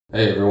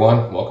Hey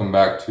everyone, welcome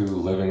back to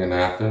Living in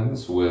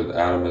Athens with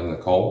Adam and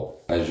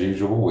Nicole. As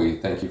usual, we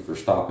thank you for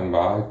stopping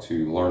by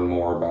to learn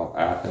more about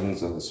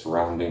Athens and the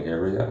surrounding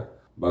area.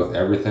 Both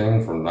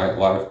everything from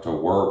nightlife to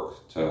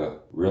work to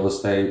real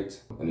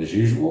estate. And as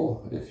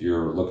usual, if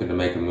you're looking to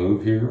make a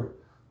move here,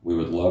 we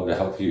would love to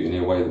help you any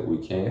way that we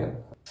can.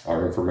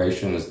 Our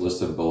information is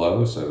listed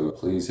below, so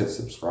please hit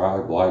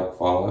subscribe, like,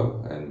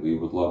 follow, and we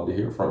would love to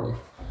hear from you.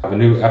 I have a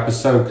new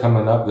episode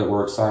coming up that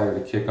we're excited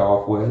to kick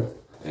off with,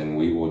 and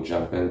we will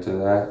jump into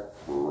that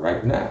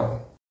right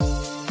now.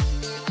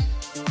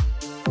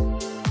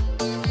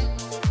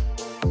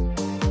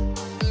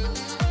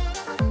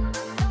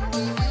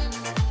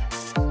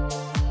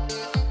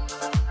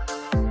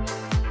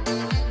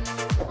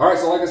 All right,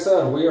 so like I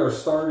said, we are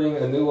starting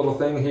a new little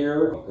thing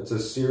here. It's a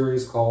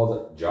series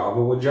called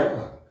Java with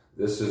John.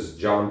 This is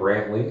John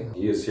Brantley.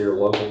 He is here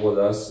local with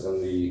us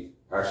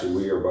actually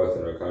we are both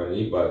in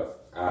Oconee, but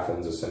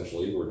Athens,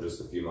 essentially. We're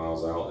just a few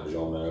miles out, as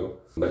y'all know.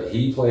 But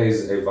he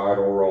plays a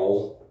vital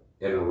role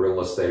in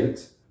real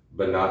estate,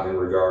 but not in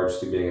regards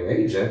to being an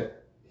agent.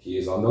 He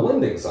is on the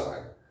lending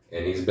side.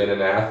 And he's been in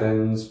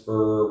Athens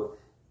for...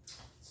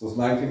 Since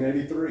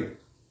 1983.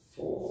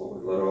 For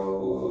a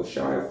little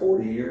shy of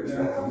 40 years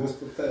now.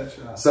 Just with that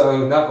shot.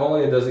 So not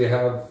only does he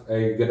have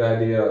a good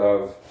idea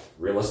of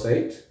real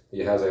estate,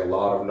 he has a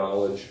lot of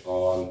knowledge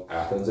on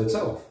Athens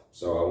itself.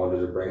 So I wanted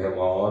to bring him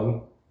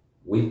on.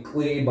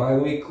 Weekly,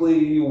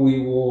 bi-weekly, we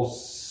will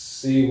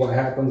see what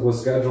happens with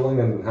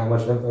scheduling and how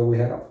much info we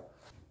have.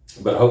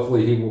 But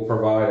hopefully he will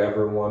provide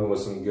everyone with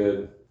some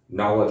good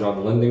knowledge on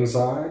the lending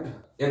side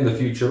in the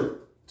future.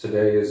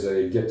 Today is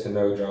a get to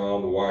know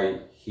John, why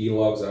he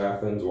loves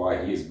Athens,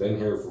 why he's been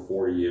here for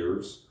 4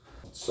 years.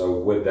 So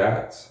with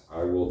that,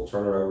 I will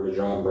turn it over to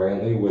John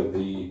Brantley with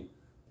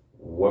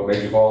what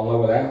made you fall in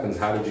love with Athens?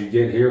 How did you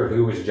get here?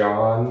 Who is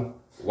John?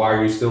 Why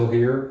are you still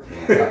here?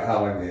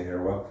 How did I get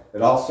here? Well,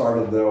 it all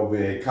started, there'll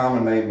be a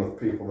common name with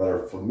people that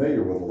are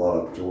familiar with a lot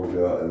of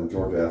Georgia and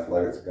Georgia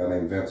athletics, a guy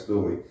named Vince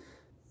Dooley.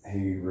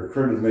 He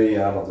recruited me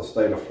out of the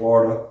state of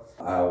Florida.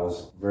 I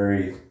was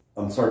very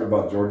uncertain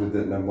about Georgia,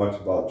 didn't know much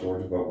about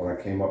Georgia, but when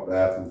I came up to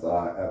Athens,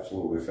 I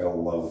absolutely fell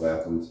in love with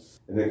Athens.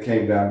 And it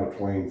came down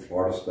between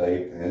Florida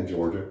State and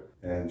Georgia.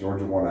 And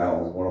Georgia won out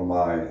on one of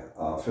my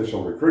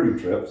official recruiting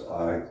trips.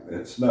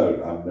 It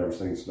snowed. I've never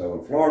seen snow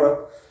in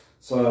Florida.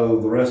 So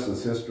the rest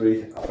is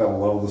history. I fell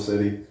in love with the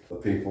city. The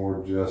people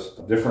were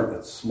just different.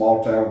 It's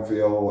small town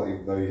feel,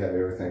 even though you have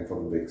everything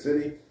from the big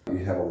city. You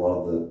have a lot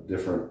of the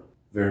different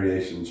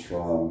variations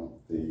from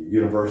the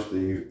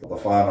university, the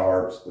fine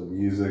arts, the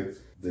music,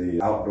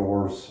 the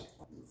outdoors,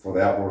 for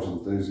the outdoors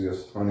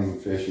enthusiasts, hunting,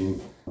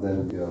 fishing,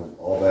 then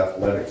all the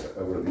athletics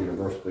over at the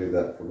university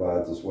that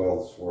provides as well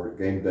for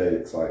game day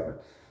excitement.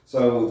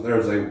 So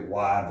there's a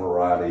wide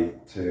variety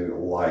to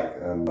like,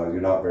 and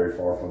you're not very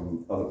far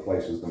from other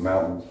places. The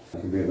mountains, you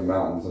can be in the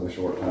mountains in a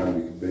short time,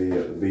 you can be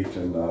at the beach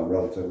in a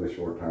relatively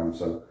short time.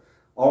 So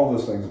all of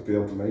those things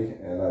appealed to me,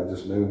 and I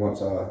just knew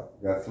once I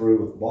got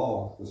through with the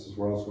ball, this is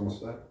where I was going to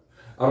stay.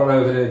 I don't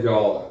know if any of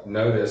y'all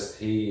noticed,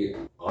 he,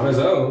 on his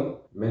own,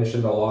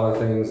 mentioned a lot of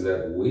things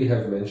that we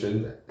have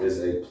mentioned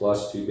is a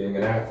plus to being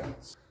in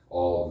Athens.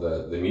 All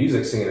of the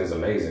music scene is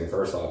amazing,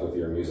 first off, if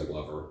you're a music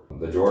lover.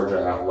 The Georgia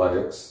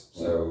athletics,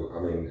 so, I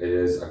mean, it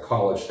is a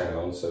college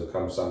town, so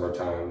come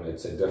summertime,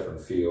 it's a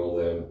different feel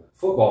than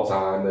football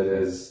time that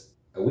is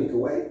a week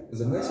away.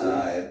 Is it next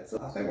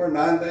week? I think we're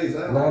 9 days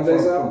out. 9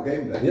 days out? From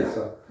game day. Yeah.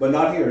 So, but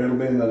not here, it'll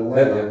be in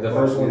Atlanta. The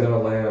first one's in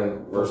Atlanta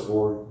versus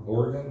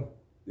Oregon?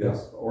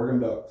 Yes, Oregon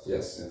Ducks.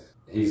 Yes.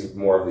 He's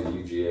more of the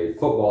UGA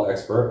football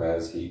expert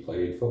as he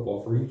played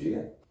football for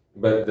UGA.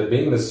 But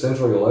being this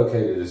centrally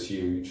located is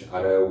huge.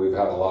 I know we've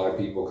had a lot of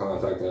people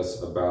contact us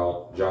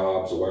about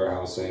jobs,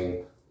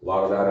 warehousing, a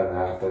lot of that in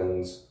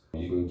Athens.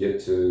 You can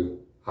get to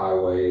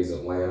highways,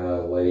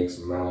 Atlanta, lakes,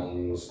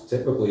 mountains,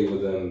 typically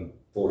within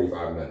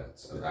 45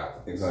 minutes of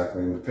Athens.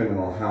 Exactly, and depending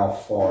on how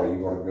far you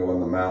want to go in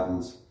the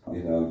mountains,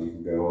 you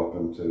can go up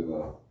into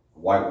the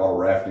whitewater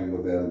rafting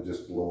within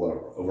just a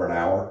little over an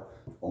hour.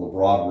 On the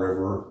Broad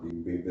River, you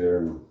can be there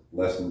in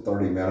less than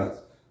 30 minutes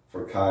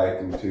for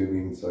kayaking,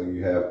 tubing. So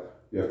you have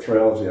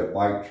trails, you have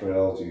bike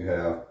trails, you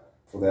have,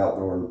 for the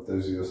outdoor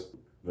enthusiasts,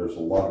 there's a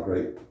lot of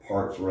great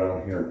parks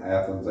around here in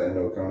Athens and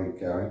Oconee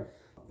County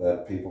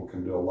that people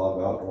can do a lot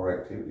of outdoor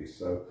activities.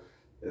 So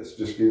it's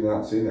just getting out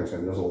and seeing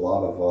everything. There's a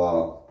lot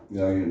of,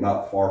 you're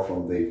not far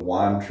from the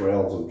wine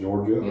trails of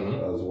Georgia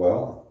as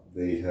well.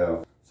 They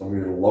have some of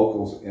your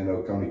locals in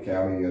Oconee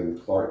County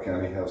and Clark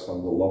County have some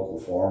of the local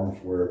farms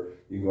where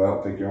you can go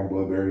out and pick your own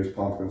blueberries,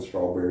 pumpkins,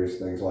 strawberries,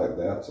 things like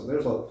that. So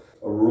there's a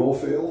rural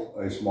feel,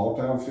 a small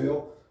town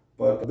feel,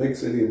 but a big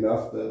city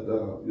enough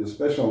that,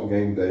 especially on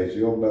game days,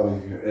 you'll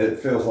know it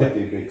feels like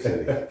a big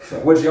city. So.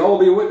 Which y'all will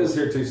be witness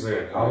here too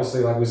soon.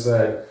 Obviously, like we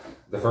said,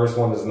 the first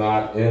one is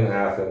not in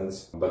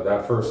Athens, but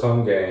that first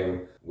home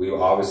game, we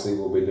obviously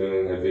will be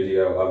doing a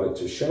video of it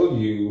to show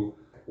you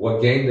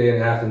what game day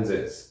in Athens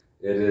is.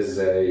 It is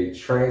a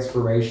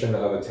transformation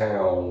of a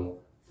town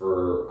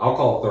for, I'll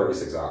call it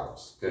 36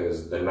 hours,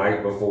 because the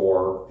night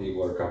before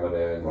people are coming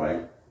in.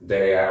 Right.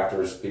 day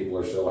after, people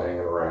are still hanging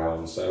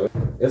around. So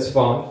it's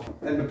fun.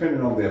 And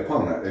depending on the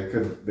opponent, it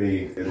could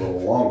be a little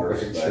longer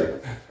Very stay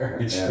true.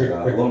 Very and true.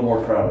 a little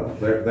more crowded.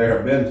 There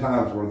have been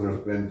times where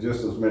there's been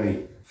just as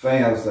many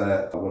fans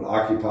that would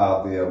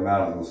occupy the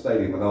amount in the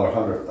stadium, another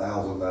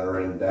 100,000 that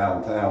are in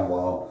downtown,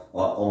 while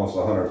almost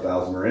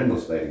 100,000 are in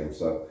the stadium.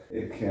 So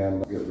it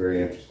can get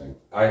very interesting.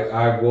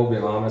 I will be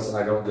honest,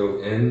 I don't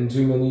go in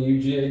too many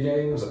UGA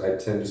games. I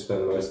tend to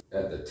spend most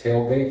at the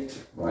tailgate.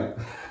 Right.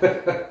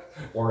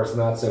 Or it's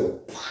not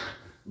so,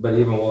 but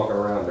even walking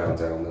around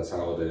downtown, that's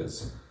how it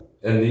is.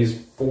 In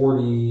these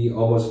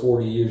almost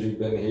 40 years you've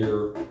been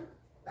here,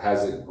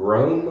 has it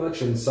grown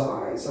much in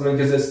size? I mean,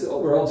 because it's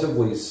still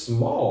relatively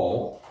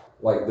small.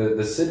 Like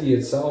the city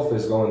itself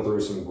is going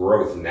through some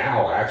growth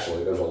now,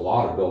 actually. There's a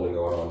lot of building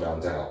going on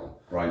downtown.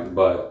 Right.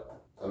 But,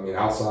 I mean,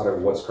 outside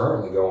of what's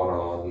currently going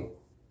on,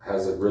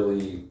 has it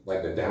really,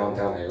 like the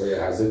downtown area,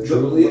 has it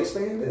truly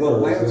expanded? The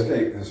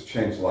landscape has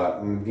changed a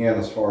lot. And again,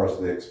 as far as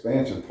the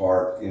expansion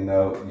part, you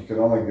can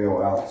only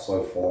go out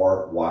so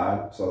far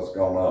wide, so it's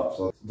gone up.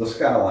 So the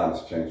skyline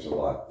has changed a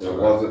lot. There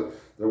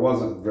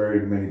wasn't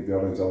very many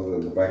buildings other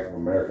than the Bank of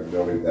America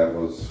building that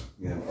was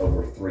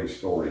over 3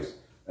 stories.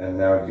 And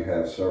now you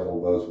have several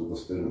of those with the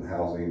student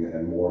housing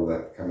and more of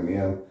that coming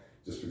in.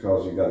 Just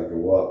because you got to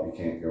go up, you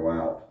can't go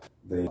out.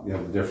 The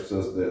difference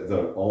is that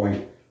the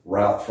only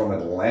route from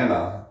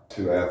Atlanta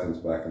to Athens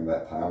back in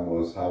that time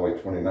was Highway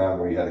 29,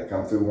 where you had to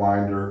come through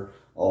Winder,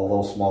 all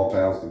those small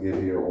towns to get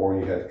here, or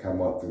you had to come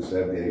up through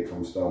 78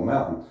 from Stone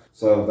Mountain.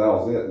 So that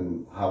was it,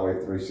 and Highway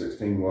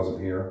 316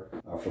 wasn't here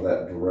for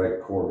that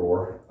direct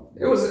corridor.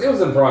 It was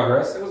in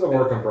progress. It was a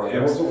work in progress.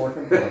 It was a work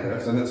in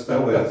progress, and it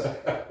still is.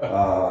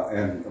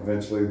 And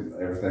eventually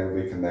everything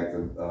will be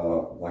connected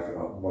like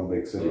one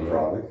big city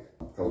probably,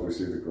 because we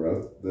see the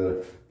growth.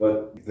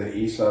 But the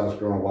east side has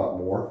grown a lot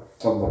more.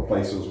 Some of the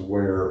places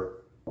where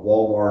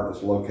Walmart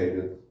is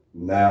located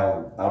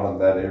now, out in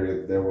that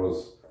area,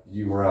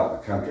 you were out in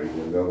the country.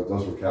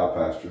 Those were cow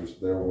pastures.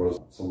 There was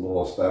some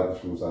little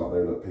establishments out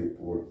there that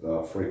people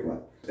would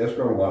frequent. It's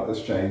grown a lot.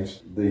 It's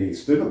changed. The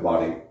student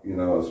body,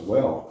 as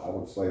well, I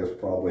would say is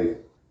probably,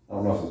 I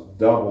don't know if it's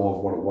double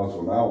of what it was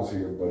when I was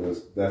here, but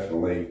it's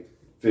definitely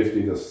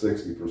 50 to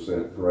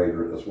 60%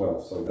 greater as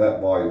well. So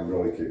that volume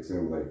really kicks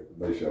in when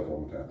they show up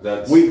on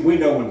town. We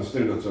know when the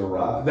students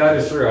arrive. That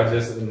is true.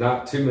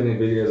 Not too many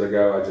videos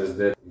ago, I just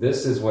did.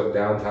 This is what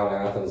downtown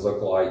Athens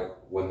looked like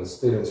when the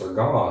students are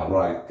gone.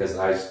 Right. Because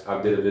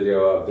I did a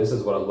video of this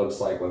is what it looks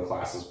like when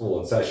class is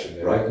full in session.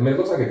 And right. I mean, it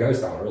looks like a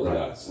ghost town. It really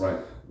does. Right.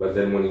 But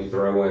then when you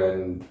throw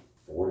in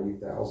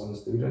 40,000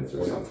 students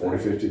or something. 40,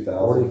 50,000.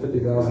 40,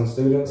 50,000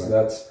 students,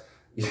 right.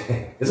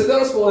 It's a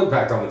noticeable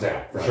impact on the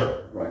town, for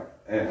sure. Right.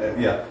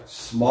 And yeah,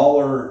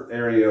 smaller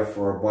area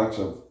for a bunch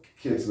of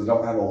kids that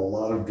don't have a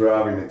lot of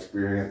driving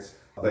experience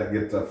that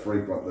get to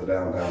frequent the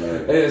downtown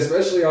area. And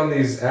especially on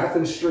these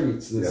Athens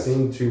streets that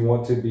seem to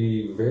want to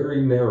be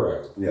very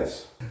narrow.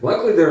 Yes.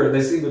 Luckily,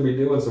 they seem to be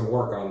doing some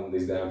work on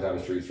these downtown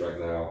streets right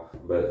now,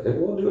 but it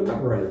will do a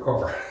number on your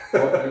car.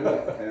 Well, it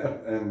will.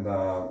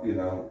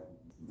 And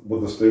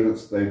with the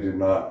students, they do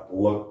not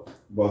look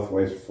both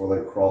ways before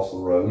they cross the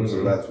road. Mm-hmm.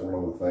 So that's one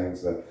of the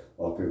things that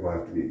a lot of people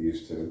have to get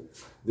used to.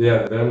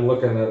 Yeah, them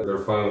looking at their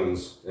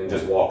phones and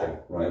just walking.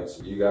 Right.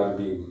 You got to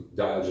be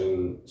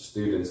dodging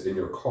students in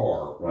your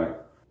car. Right.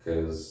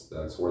 Because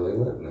that's where they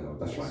live now.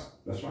 That's right.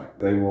 That's right.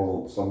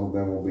 Some of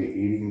them will be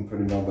eating,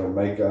 putting on their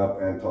makeup,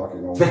 and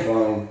talking on the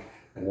phone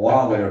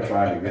while they are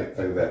trying to get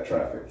through that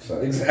traffic. So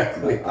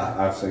exactly.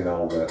 I've seen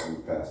all of that in the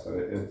past. So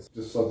it's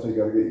just something you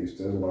got to get used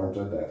to and learn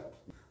to adapt.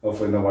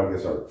 Hopefully nobody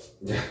gets hurt.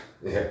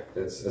 Yeah.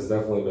 It's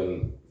definitely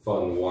been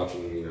fun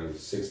watching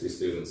 60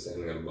 students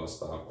standing at a bus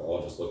stop,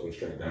 all just looking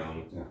straight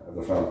down. Yeah, at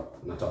the phone.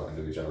 Not talking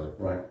to each other.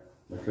 Right.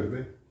 There could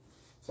be.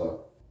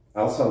 So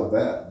outside of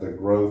that, the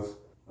growth.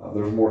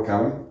 There's more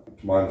coming.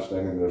 To my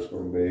understanding, there's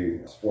going to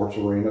be a sports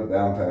arena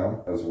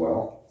downtown as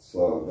well.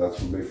 So that's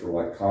going to be for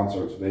like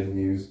concerts,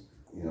 venues.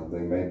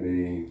 There may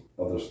be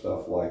other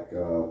stuff like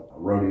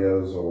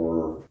rodeos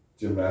or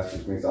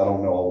gymnastics meets. I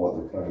don't know all what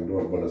they're planning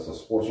to do, but it's a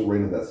sports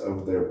arena that's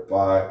over there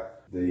by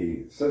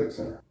the Civic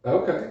Center.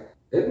 Okay.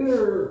 Isn't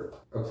there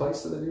a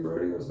place that they do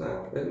rodeos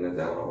now? Isn't it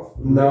down off?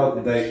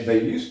 No,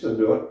 they used to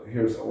do it.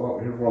 Here's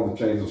one of the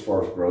changes as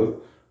far as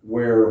growth.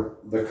 Where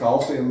the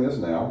Coliseum is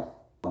now,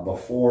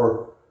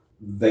 before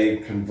they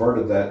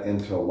converted that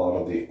into a lot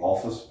of the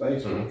office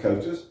space for the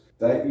coaches.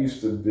 That used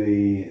to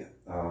be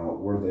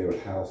where they would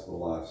house the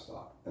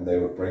livestock, and they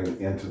would bring it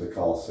into the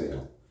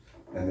Coliseum.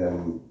 And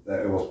then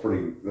it was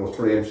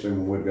pretty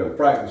interesting when we'd go to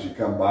practice. You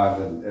come by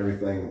and then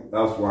everything.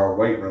 That was where our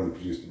weight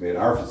rooms used to be. And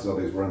our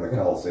facilities were in the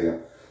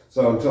Coliseum.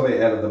 So until they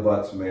added the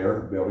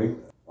Butts-Mehre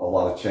building, a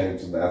lot of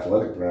change in the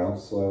athletic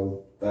grounds.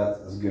 So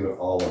that has given it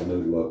all a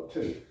new look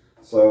too.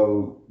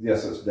 So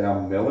yes, it's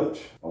down Millage.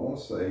 I want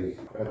to say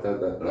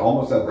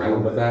almost at the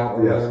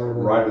roundabout. Yes,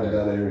 right in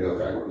that area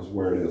is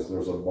where it is.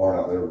 There's a barn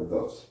out there.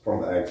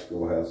 Part of the ag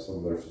school has some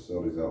of their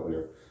facilities out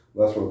there.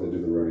 That's where they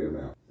do the rodeo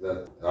now.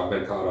 That I've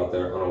been caught out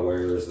there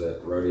unawares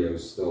that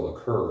rodeos still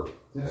occur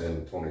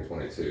in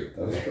 2022.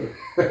 That's true.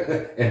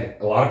 And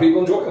a lot of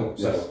people enjoy them.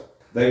 So. Yes.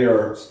 They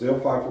are still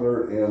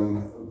popular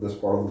in this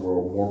part of the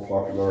world, more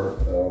popular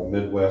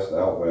Midwest,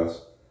 out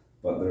west,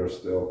 but there are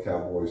still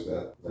cowboys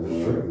that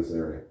in this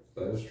area.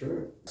 That is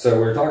true. So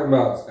we were talking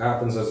about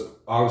Athens has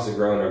obviously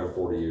grown over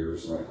 40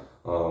 years. Right.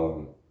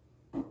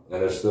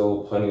 And there's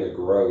still plenty of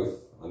growth.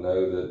 I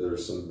know that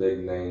there's some big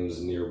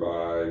names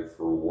nearby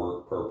for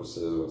work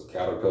purposes. It's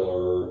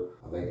Caterpillar.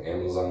 I think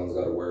Amazon's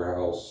got a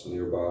warehouse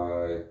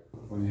nearby.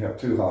 Well, you have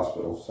two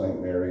hospitals, St.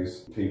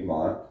 Mary's,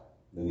 Piedmont.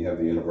 Then you have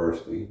the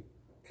university,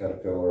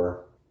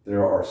 Caterpillar.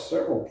 There are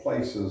several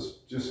places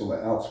just on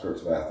the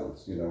outskirts of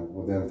Athens,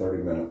 within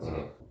 30 minutes.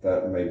 Mm-hmm.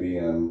 That may be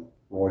in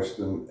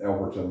Royston,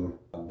 Elberton,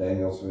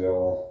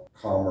 Danielsville,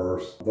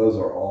 Commerce. Those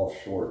are all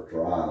short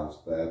drives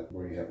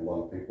where you have a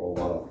lot of people, a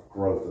lot of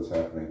growth is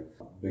happening.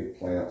 Big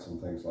plants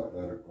and things like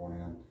that are going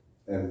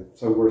in. And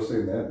so we're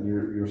seeing that, and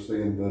you're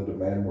seeing the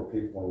demand where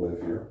people want to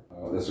live here.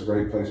 It's a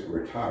great place to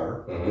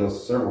retire. Mm-hmm.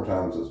 Several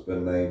times it's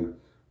been named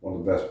one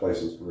of the best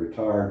places to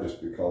retire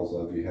just because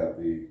you have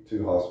the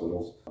two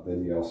hospitals.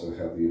 Then you also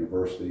have the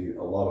university,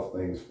 a lot of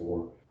things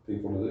for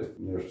people to do.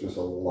 There's just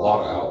a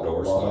lot of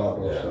outdoor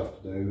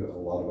stuff to do, a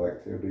lot of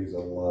activities, a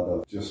lot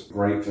of just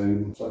great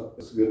food. So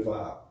it's a good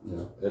vibe.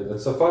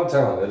 It's a fun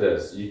town. It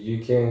is.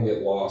 You can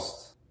get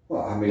lost.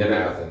 Well, I mean, in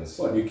Athens.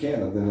 Well, you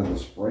can, and then in the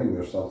spring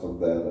there's something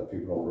that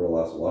people don't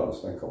realize a lot of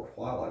this thing called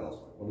Twilight. I was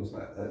like, what is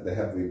that? They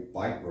have the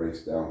bike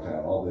race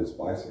downtown, all these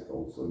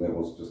bicycles, and it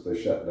was just,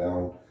 they shut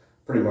down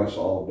pretty much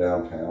all of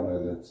downtown,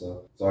 and it's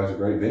always a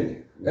great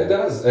venue. It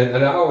does,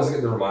 and I always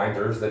get the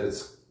reminders that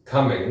it's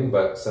coming,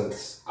 but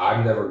since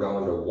I've never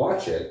gone to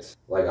watch it,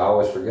 I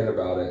always forget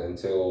about it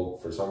until,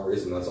 for some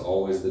reason, that's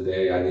always the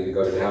day I need to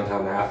go to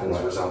downtown Athens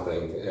for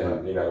something,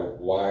 and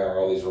why are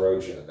all these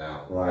roads shut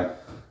down? Right.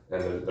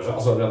 And there's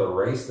also another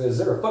race. Is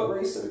there a foot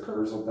race that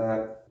occurs with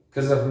that?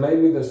 Because if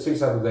maybe there's two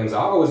separate things.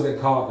 I always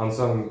get caught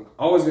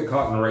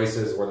in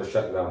races where they're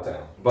shutting down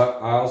town. But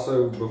I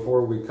also,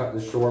 before we cut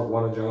this short,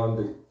 wanted John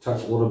to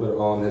touch a little bit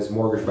on his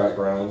mortgage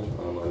background.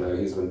 I know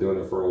he's been doing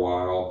it for a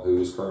while, who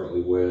he's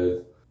currently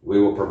with.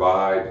 We will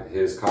provide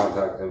his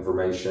contact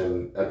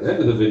information at the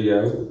end of the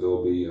video.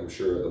 There'll be, I'm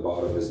sure, at the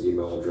bottom, his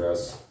email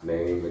address,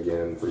 name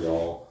again for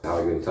y'all, how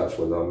to get in touch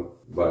with him.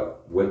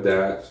 But with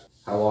that,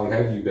 how long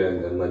have you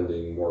been in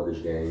lending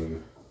mortgage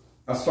game?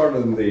 I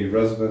started in the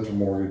residential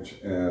mortgage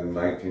in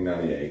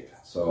 1998.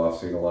 So I've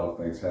seen a lot of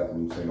things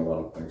happen, seen a lot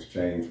of things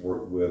change,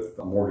 worked with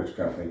a mortgage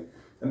company.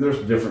 And there's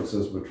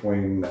differences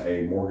between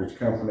a mortgage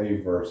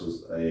company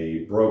versus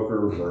a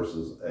broker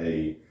versus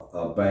a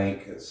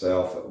bank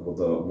itself with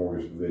a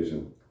mortgage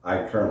division.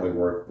 I currently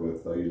work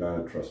with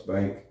United Trust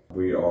Bank.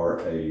 We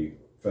are a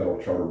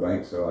federal charter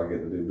bank, so I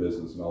get to do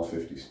business in all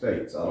 50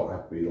 states. I don't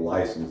have to be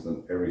licensed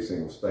in every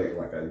single state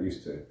like I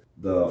used to.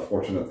 The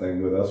fortunate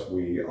thing with us,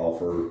 we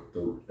offer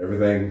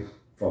everything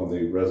from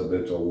the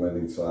residential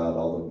lending side,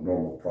 all the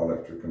normal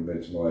products, your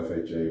conventional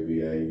FHA,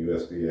 VA,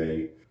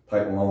 USDA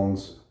type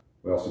loans.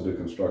 We also do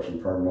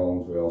construction perm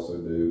loans. We also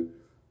do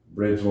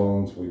bridge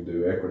loans. We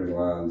do equity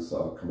lines,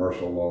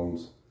 commercial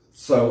loans.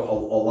 So a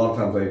lot of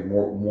times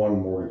one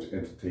mortgage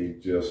entity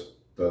just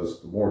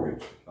does the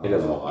mortgage. It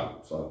does a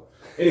lot. So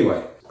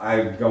anyway,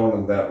 I've gone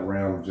in that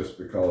realm just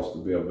because to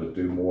be able to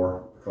do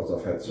more, because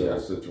I've had several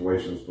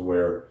situations to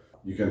where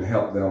you can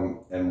help them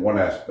in one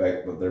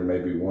aspect, but there may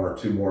be one or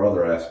two more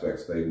other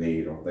aspects they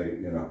need, or they,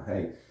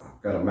 hey,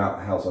 I've got a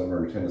mountain house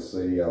over in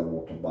Tennessee I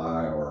want to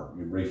buy, or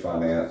you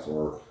refinance,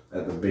 or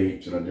at the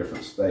beach in a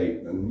different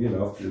state. And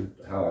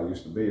how I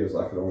used to be is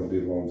I could only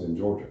do loans in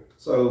Georgia.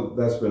 So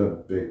that's been a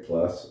big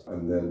plus.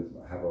 And then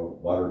I have a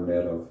wider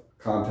net of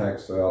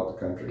contacts throughout the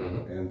country.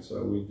 Mm-hmm. And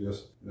so we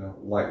just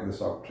like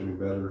this opportunity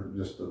better,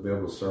 just to be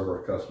able to serve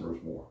our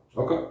customers more.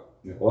 Okay.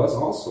 Yeah. Well, that's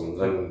awesome.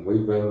 And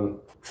we've been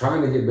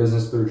trying to get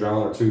business through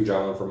John or to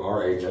John from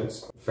our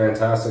agents.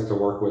 Fantastic to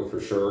work with for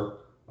sure.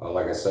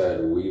 Like I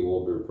said, we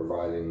will be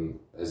providing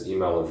his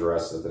email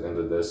address at the end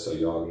of this, so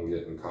y'all can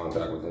get in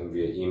contact with him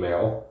via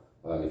email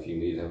if you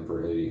need him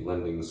for any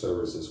lending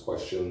services,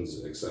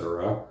 questions,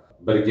 etc.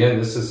 But again,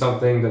 this is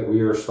something that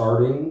we are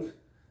starting.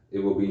 It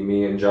will be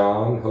me and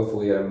John,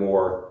 hopefully at a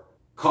more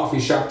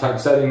coffee shop type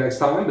setting next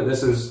time. But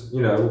this is,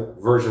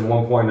 version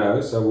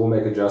 1.0, so we'll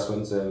make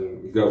adjustments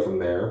and go from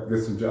there.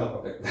 Get some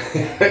Java.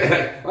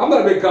 I'm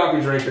not a big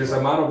coffee drinker, so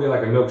mine will be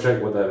like a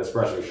milkshake with an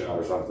espresso shot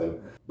or something.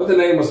 But the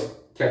name was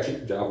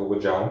catchy, Java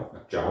with John.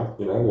 John,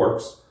 it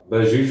works.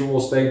 But as usual,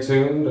 stay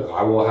tuned.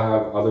 I will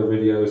have other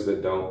videos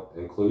that don't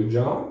include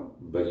John,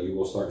 but you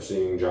will start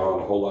seeing John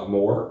a whole lot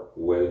more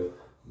with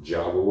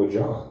Java with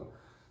John.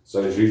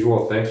 So as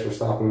usual, thanks for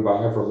stopping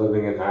by for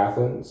Living in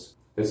Athens.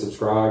 Hit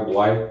subscribe,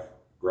 like,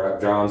 grab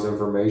John's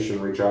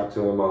information, reach out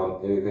to him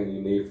on anything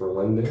you need for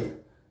lending,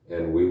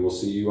 and we will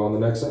see you on the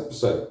next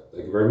episode.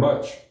 Thank you very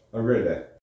much. Have a great day.